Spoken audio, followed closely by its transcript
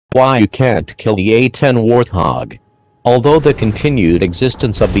Why you can't kill the A-10 Warthog. Although the continued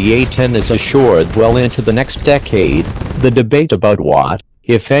existence of the A-10 is assured well into the next decade, the debate about what,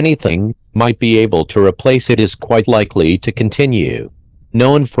 if anything, might be able to replace it is quite likely to continue.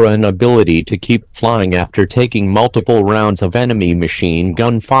 Known for an ability to keep flying after taking multiple rounds of enemy machine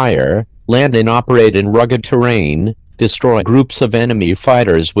gun fire, land and operate in rugged terrain, destroy groups of enemy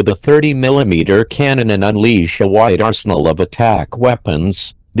fighters with a 30mm cannon and unleash a wide arsenal of attack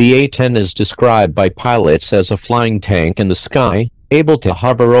weapons, the A-10 is described by pilots as a flying tank in the sky, able to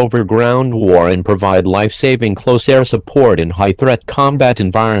hover over ground war and provide life-saving close air support in high-threat combat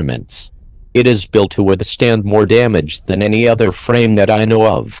environments. It is built to withstand more damage than any other frame that I know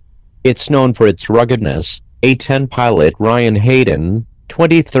of. It's known for its ruggedness. A-10 pilot Ryan Hayden,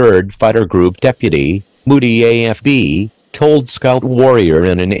 23rd Fighter Group Deputy, Moody AFB, told Scout Warrior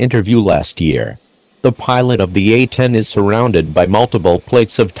in an interview last year. The pilot of the A-10 is surrounded by multiple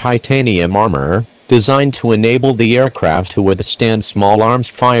plates of titanium armor, designed to enable the aircraft to withstand small arms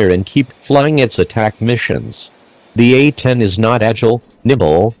fire and keep flying its attack missions. The A-10 is not agile,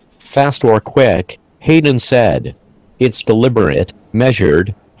 nimble, fast or quick, Hayden said. It's deliberate,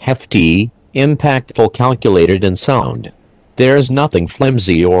 measured, hefty, impactful, calculated and sound. There's nothing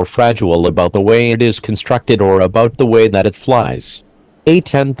flimsy or fragile about the way it is constructed or about the way that it flies.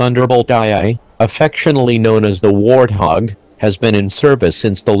 A-10 Thunderbolt Ii, affectionately known as the Warthog, has been in service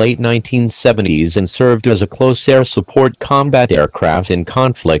since the late 1970s and served as a close air support combat aircraft in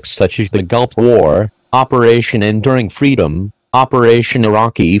conflicts such as the Gulf War, Operation Enduring Freedom, Operation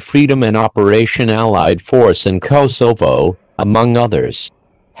Iraqi Freedom and Operation Allied Force in Kosovo, among others.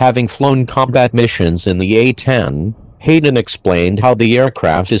 Having flown combat missions in the A-10, Hayden explained how the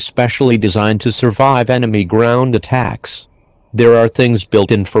aircraft is specially designed to survive enemy ground attacks. There are things built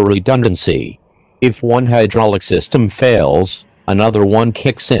in for redundancy. If one hydraulic system fails, another one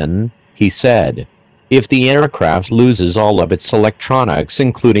kicks in, he said. If the aircraft loses all of its electronics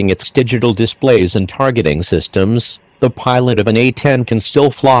including its digital displays and targeting systems, the pilot of an A-10 can still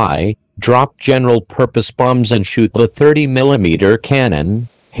fly, drop general-purpose bombs and shoot the 30mm cannon,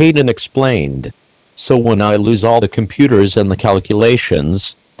 Hayden explained. So when I lose all the computers and the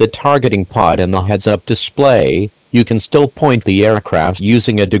calculations, the targeting pod and the heads-up display, you can still point the aircraft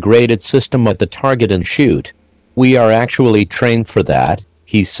using a degraded system at the target and shoot. We are actually trained for that,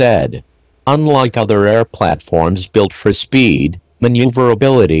 he said. Unlike other air platforms built for speed,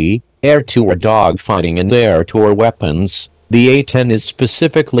 maneuverability, air-to-air dogfighting and air-to-air weapons, the A-10 is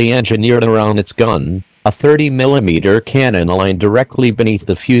specifically engineered around its gun, a 30mm cannon aligned directly beneath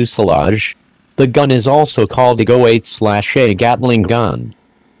the fuselage. The gun is also called a Go-8/A Gatling gun.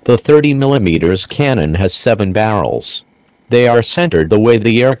 The 30mm cannon has 7 barrels. They are centered the way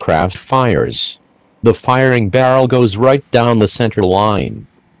the aircraft fires. The firing barrel goes right down the center line.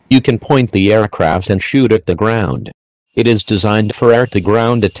 You can point the aircraft and shoot at the ground. It is designed for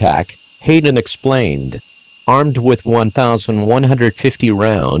air-to-ground attack, Hayden explained. Armed with 1,150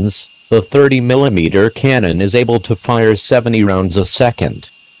 rounds, the 30mm cannon is able to fire 70 rounds a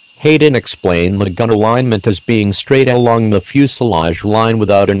second. Hayden explained the gun alignment as being straight along the fuselage line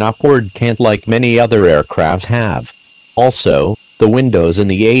without an upward cant like many other aircraft have. Also, the windows in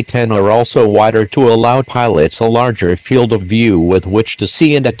the A-10 are also wider to allow pilots a larger field of view with which to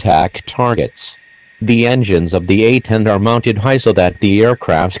see and attack targets. The engines of the A-10 are mounted high so that the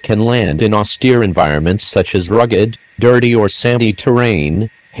aircraft can land in austere environments such as rugged, dirty or sandy terrain,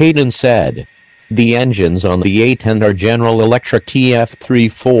 Hayden said. The engines on the A-10 are General Electric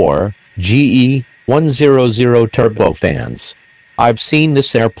TF34, GE 100 turbofans. I've seen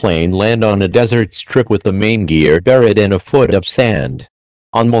this airplane land on a desert strip with the main gear buried in a foot of sand.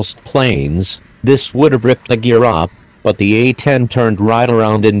 On most planes, this would have ripped the gear up, but the A-10 turned right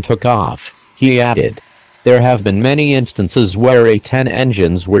around and took off, he added. There have been many instances where A-10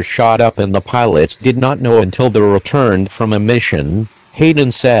 engines were shot up and the pilots did not know until they returned from a mission,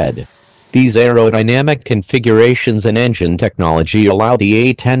 Hayden said. These aerodynamic configurations and engine technology allow the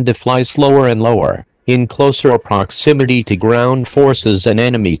A-10 to fly slower and lower, in closer proximity to ground forces and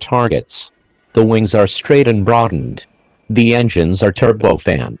enemy targets. The wings are straight and broadened. The engines are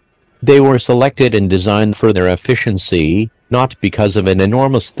turbofan. They were selected and designed for their efficiency, not because of an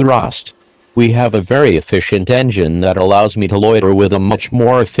enormous thrust. We have a very efficient engine that allows me to loiter with a much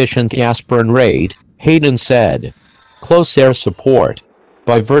more efficient gas burn rate, Hayden said. Close air support.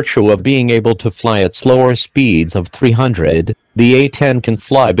 By virtue of being able to fly at slower speeds of 300, the A-10 can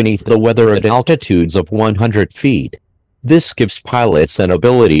fly beneath the weather at altitudes of 100 feet. This gives pilots an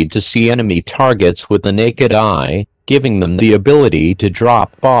ability to see enemy targets with the naked eye, giving them the ability to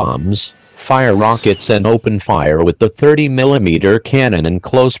drop bombs, fire rockets and open fire with the 30mm cannon in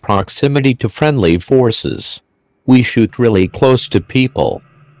close proximity to friendly forces. We shoot really close to people.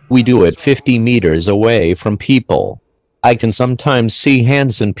 We do it 50 meters away from people. I can sometimes see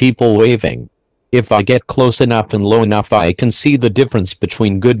hands and people waving. If I get close enough and low enough, I can see the difference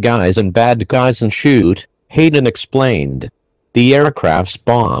between good guys and bad guys and shoot, Hayden explained. The aircraft's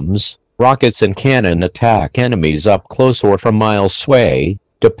bombs, rockets and cannon attack enemies up close or from miles away,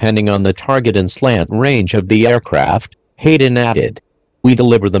 depending on the target and slant range of the aircraft, Hayden added. We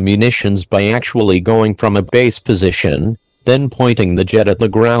deliver the munitions by actually going from a base position, then pointing the jet at the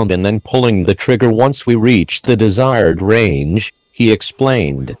ground and then pulling the trigger once we reach the desired range, he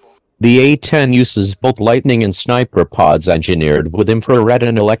explained. The A-10 uses both lightning and sniper pods engineered with infrared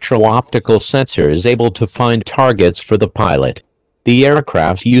and electro-optical sensors able to find targets for the pilot. The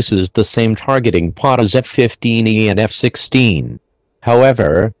aircraft uses the same targeting pod as F-15E and F-16.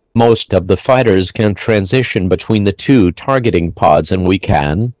 However, most of the fighters can transition between the two targeting pods and we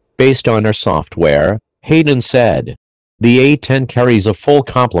can, based on our software, Hayden said. The A-10 carries a full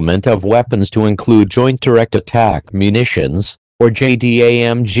complement of weapons to include Joint Direct Attack Munitions, or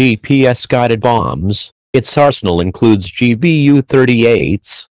JDAM GPS-guided bombs. Its arsenal includes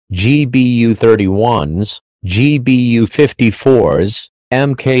GBU-38s, GBU-31s, GBU-54s,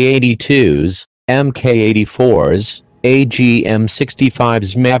 MK-82s, MK-84s,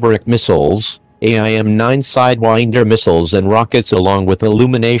 AGM-65's Maverick missiles, AIM-9 Sidewinder missiles and rockets along with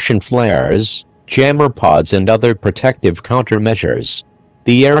illumination flares, jammer pods and other protective countermeasures.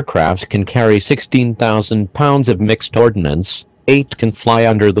 The aircraft can carry 16,000 pounds of mixed ordnance, 8 can fly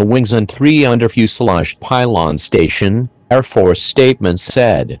under the wings and 3 under fuselage pylon station, Air Force statements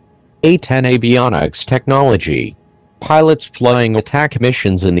said. A-10 avionics technology. Pilots flying attack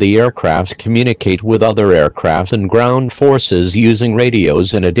missions in the aircraft communicate with other aircraft and ground forces using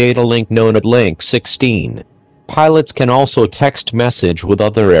radios and a data link known as Link 16. Pilots can also text message with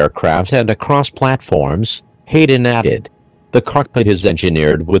other aircraft and across platforms, Hayden added. The cockpit is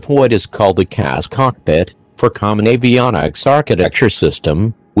engineered with what is called the CAS cockpit, for Common Avionics Architecture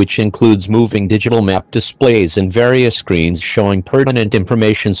System, which includes moving digital map displays and various screens showing pertinent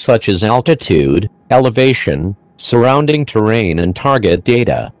information such as altitude, elevation, surrounding terrain and target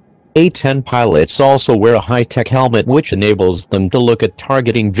data. A-10 pilots also wear a high-tech helmet which enables them to look at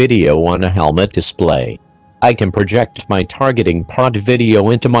targeting video on a helmet display. I can project my targeting pod video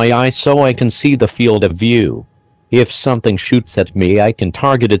into my eye so I can see the field of view. If something shoots at me, I can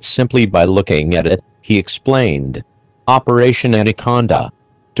target it simply by looking at it, he explained. Operation Anaconda.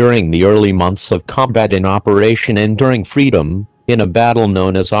 During the early months of combat in Operation Enduring Freedom, in a battle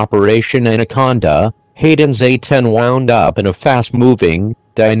known as Operation Anaconda, Hayden's A-10 wound up in a fast-moving,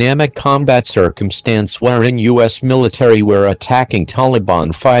 dynamic combat circumstance wherein U.S. military were attacking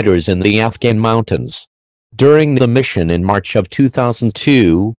Taliban fighters in the Afghan mountains. During the mission in March of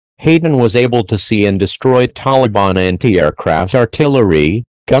 2002, Hayden was able to see and destroy Taliban anti-aircraft artillery,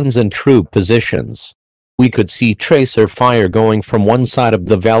 guns and troop positions. We could see tracer fire going from one side of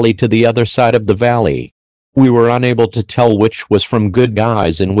the valley to the other side of the valley. We were unable to tell which was from good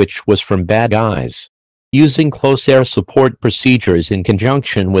guys and which was from bad guys. Using close air support procedures in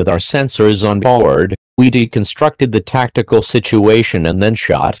conjunction with our sensors on board, we deconstructed the tactical situation and then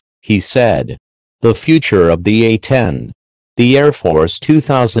shot, he said. The future of the A-10. The Air Force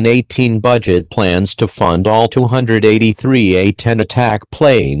 2018 budget plans to fund all 283 A-10 attack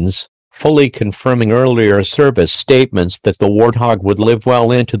planes, fully confirming earlier service statements that the Warthog would live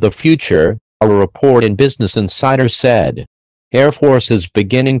well into the future, a report in Business Insider said. Air Force is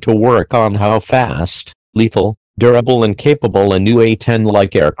beginning to work on how fast, lethal, durable and capable a new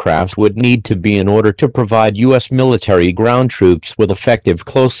A-10-like aircraft would need to be in order to provide U.S. military ground troops with effective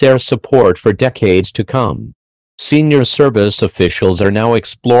close air support for decades to come. Senior service officials are now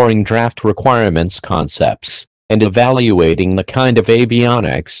exploring draft requirements concepts and evaluating the kind of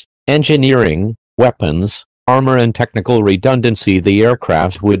avionics, engineering, weapons, armor and technical redundancy the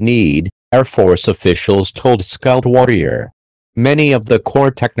aircraft would need, Air Force officials told Scout Warrior. Many of the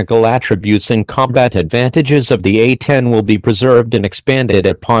core technical attributes and combat advantages of the A-10 will be preserved and expanded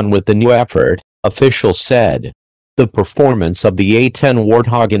upon with the new effort, officials said. The performance of the A-10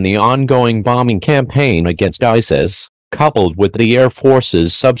 Warthog in the ongoing bombing campaign against ISIS, coupled with the Air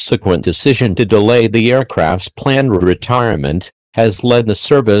Force's subsequent decision to delay the aircraft's planned retirement, has led the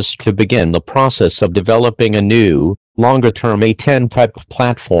service to begin the process of developing a new, longer-term A-10 type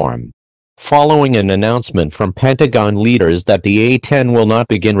platform. Following an announcement from Pentagon leaders that the A-10 will not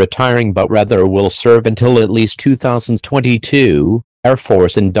begin retiring but rather will serve until at least 2022, Air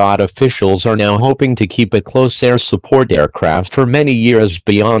Force and DOT officials are now hoping to keep a close air support aircraft for many years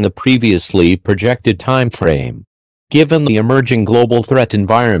beyond the previously projected time frame. Given the emerging global threat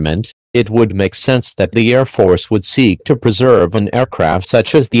environment, it would make sense that the Air Force would seek to preserve an aircraft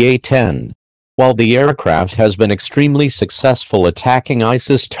such as the A-10. While the aircraft has been extremely successful attacking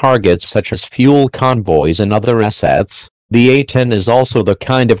ISIS targets such as fuel convoys and other assets, the A-10 is also the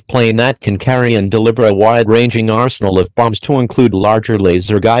kind of plane that can carry and deliver a wide-ranging arsenal of bombs to include larger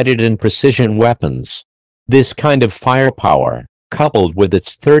laser-guided and precision weapons. This kind of firepower, coupled with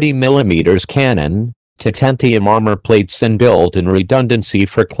its 30mm cannon, titanium armor plates and built-in redundancy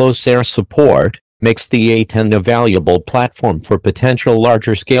for close air support, makes the A-10 a valuable platform for potential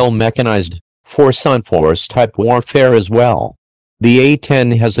larger-scale mechanized, force-on-force type warfare as well. The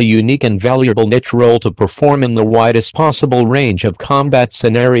A-10 has a unique and valuable niche role to perform in the widest possible range of combat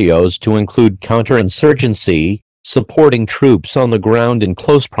scenarios, to include counterinsurgency, supporting troops on the ground in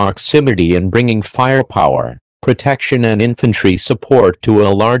close proximity, and bringing firepower, protection and infantry support to a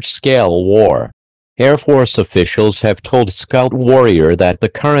large-scale war. Air Force officials have told Scout Warrior that the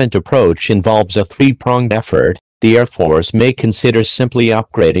current approach involves a three-pronged effort. The Air Force may consider simply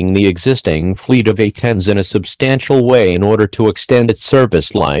upgrading the existing fleet of A-10s in a substantial way in order to extend its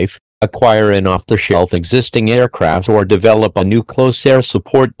service life, acquire an off-the-shelf existing aircraft, or develop a new close air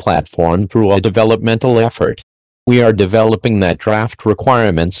support platform through a developmental effort. We are developing that draft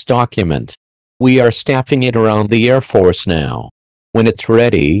requirements document. We are staffing it around the Air Force now. When it's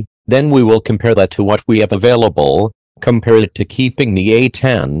ready, then we will compare that to what we have available, compare it to keeping the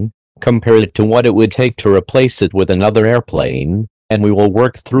A-10, compare it to what it would take to replace it with another airplane, and we will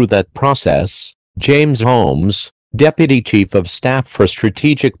work through that process, James Holmes, Deputy Chief of Staff for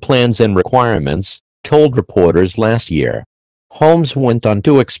Strategic Plans and Requirements, told reporters last year. Holmes went on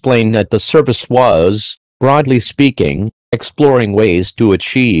to explain that the service was, broadly speaking, exploring ways to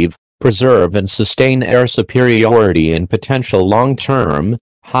achieve, preserve and sustain air superiority in potential long-term,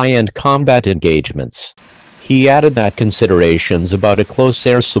 high-end combat engagements. He added that considerations about a close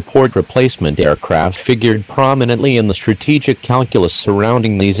air support replacement aircraft figured prominently in the strategic calculus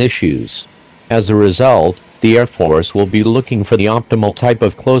surrounding these issues. As a result, the Air Force will be looking for the optimal type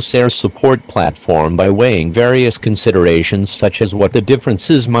of close air support platform by weighing various considerations such as what the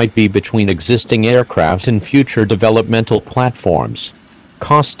differences might be between existing aircraft and future developmental platforms.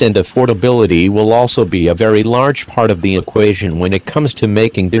 Cost and affordability will also be a very large part of the equation when it comes to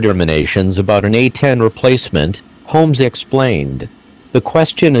making determinations about an A-10 replacement, Holmes explained. The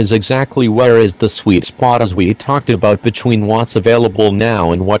question is exactly where is the sweet spot, as we talked about, between what's available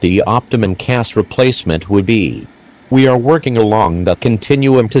now and what the optimum CAS replacement would be. We are working along that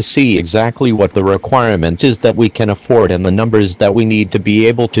continuum to see exactly what the requirement is that we can afford and the numbers that we need to be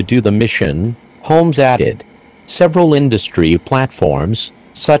able to do the mission, Holmes added. Several industry platforms,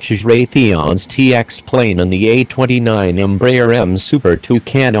 such as Raytheon's TX plane and the A-29 Embraer M Super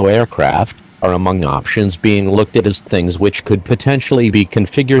Tucano aircraft, are among options being looked at as things which could potentially be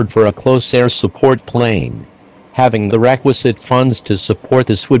configured for a close air support plane. Having the requisite funds to support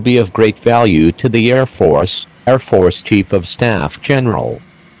this would be of great value to the Air Force Chief of Staff General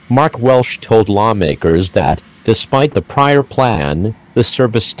Mark Welsh told lawmakers that, despite the prior plan, the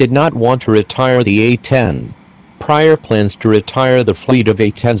service did not want to retire the A-10. Prior plans to retire the fleet of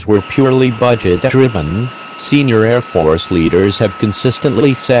A-10s were purely budget-driven, senior Air Force leaders have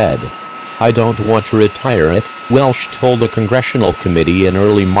consistently said. I don't want to retire it, Welsh told a congressional committee in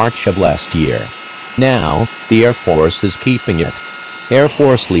early March of last year. Now, the Air Force is keeping it. Air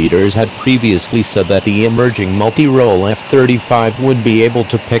Force leaders had previously said that the emerging multi-role F-35 would be able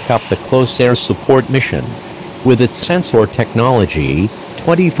to pick up the close air support mission. With its sensor technology,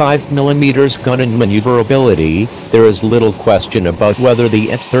 25mm gun and maneuverability, there is little question about whether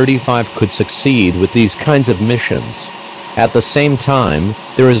the F-35 could succeed with these kinds of missions. At the same time,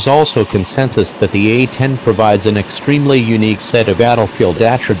 there is also consensus that the A-10 provides an extremely unique set of battlefield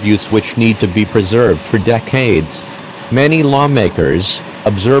attributes which need to be preserved for decades. Many lawmakers,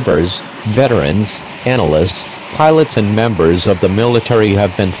 observers, veterans, analysts, pilots and members of the military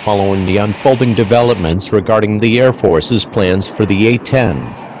have been following the unfolding developments regarding the Air Force's plans for the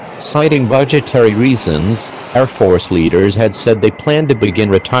A-10. Citing budgetary reasons, Air Force leaders had said they planned to begin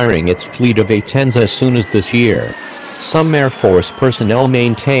retiring its fleet of A-10s as soon as this year. Some Air Force personnel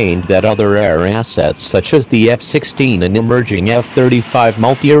maintained that other air assets such as the F-16 and emerging F-35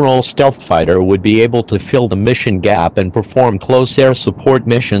 multi-role stealth fighter would be able to fill the mission gap and perform close air support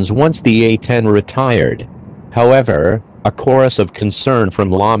missions once the A-10 retired. However, a chorus of concern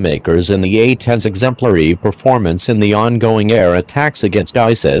from lawmakers in the A-10's exemplary performance in the ongoing air attacks against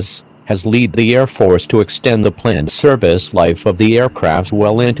ISIS, has led the Air Force to extend the planned service life of the aircraft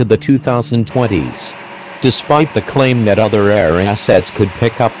well into the 2020s. Despite the claim that other air assets could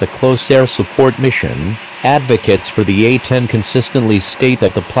pick up the close air support mission, advocates for the A-10 consistently state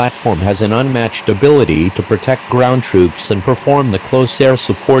that the platform has an unmatched ability to protect ground troops and perform the close air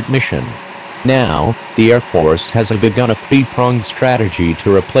support mission. Now, the Air Force has begun a three-pronged strategy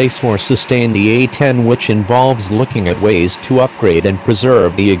to replace or sustain the A-10, which involves looking at ways to upgrade and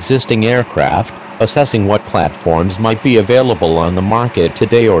preserve the existing aircraft, assessing what platforms might be available on the market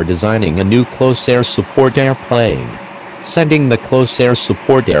today, or designing a new close air support airplane. Sending the close air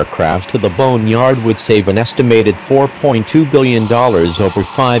support aircraft to the boneyard would save an estimated $4.2 billion over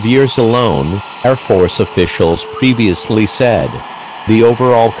 5 years alone, Air Force officials previously said. The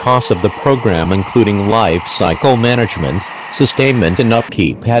overall cost of the program, including life cycle management, sustainment and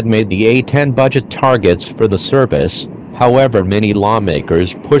upkeep, had made the A-10 budget targets for the service. However, many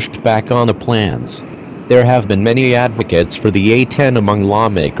lawmakers pushed back on the plans. There have been many advocates for the A-10 among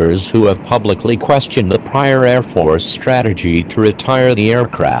lawmakers who have publicly questioned the prior Air Force strategy to retire the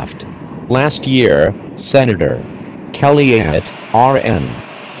aircraft. Last year, Senator Kelly Ayotte,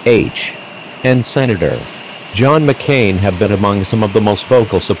 RN.H., and Senator John McCain have been among some of the most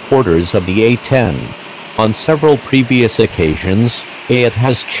vocal supporters of the A-10. On several previous occasions, Ayotte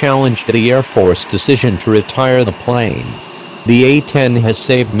has challenged the Air Force decision to retire the plane. The A-10 has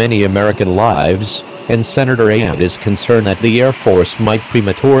saved many American lives, and Senator Ayotte is concerned that the Air Force might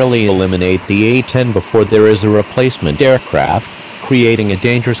prematurely eliminate the A-10 before there is a replacement aircraft, creating a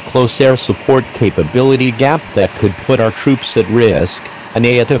dangerous close air support capability gap that could put our troops at risk, an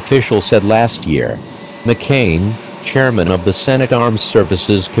Ayotte official said last year. McCain, chairman of the Senate Armed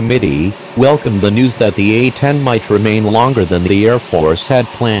Services Committee, welcomed the news that the A-10 might remain longer than the Air Force had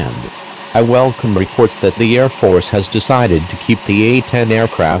planned. I welcome reports that the Air Force has decided to keep the A-10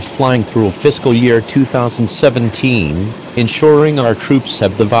 aircraft flying through fiscal year 2017, ensuring our troops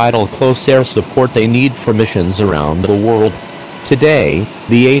have the vital close air support they need for missions around the world. Today,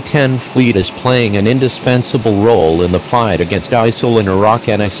 the A-10 fleet is playing an indispensable role in the fight against ISIL in Iraq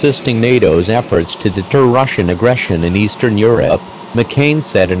and assisting NATO's efforts to deter Russian aggression in Eastern Europe, McCain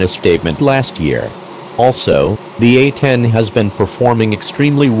said in a statement last year. Also, the A-10 has been performing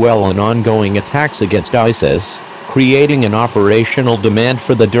extremely well in ongoing attacks against ISIS, creating an operational demand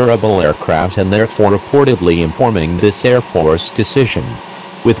for the durable aircraft and therefore reportedly informing this Air Force decision.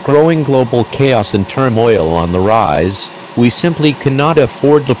 With growing global chaos and turmoil on the rise, we simply cannot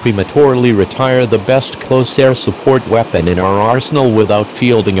afford to prematurely retire the best close air support weapon in our arsenal without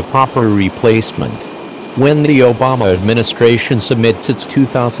fielding a proper replacement. When the Obama administration submits its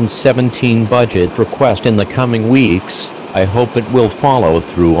 2017 budget request in the coming weeks, I hope it will follow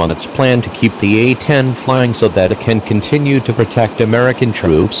through on its plan to keep the A-10 flying so that it can continue to protect American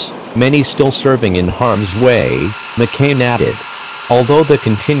troops, many still serving in harm's way, McCain added. Although the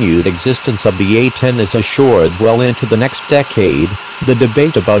continued existence of the A-10 is assured well into the next decade, the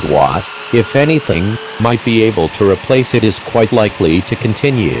debate about what, if anything, might be able to replace it is quite likely to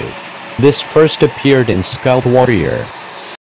continue. This first appeared in Scout Warrior.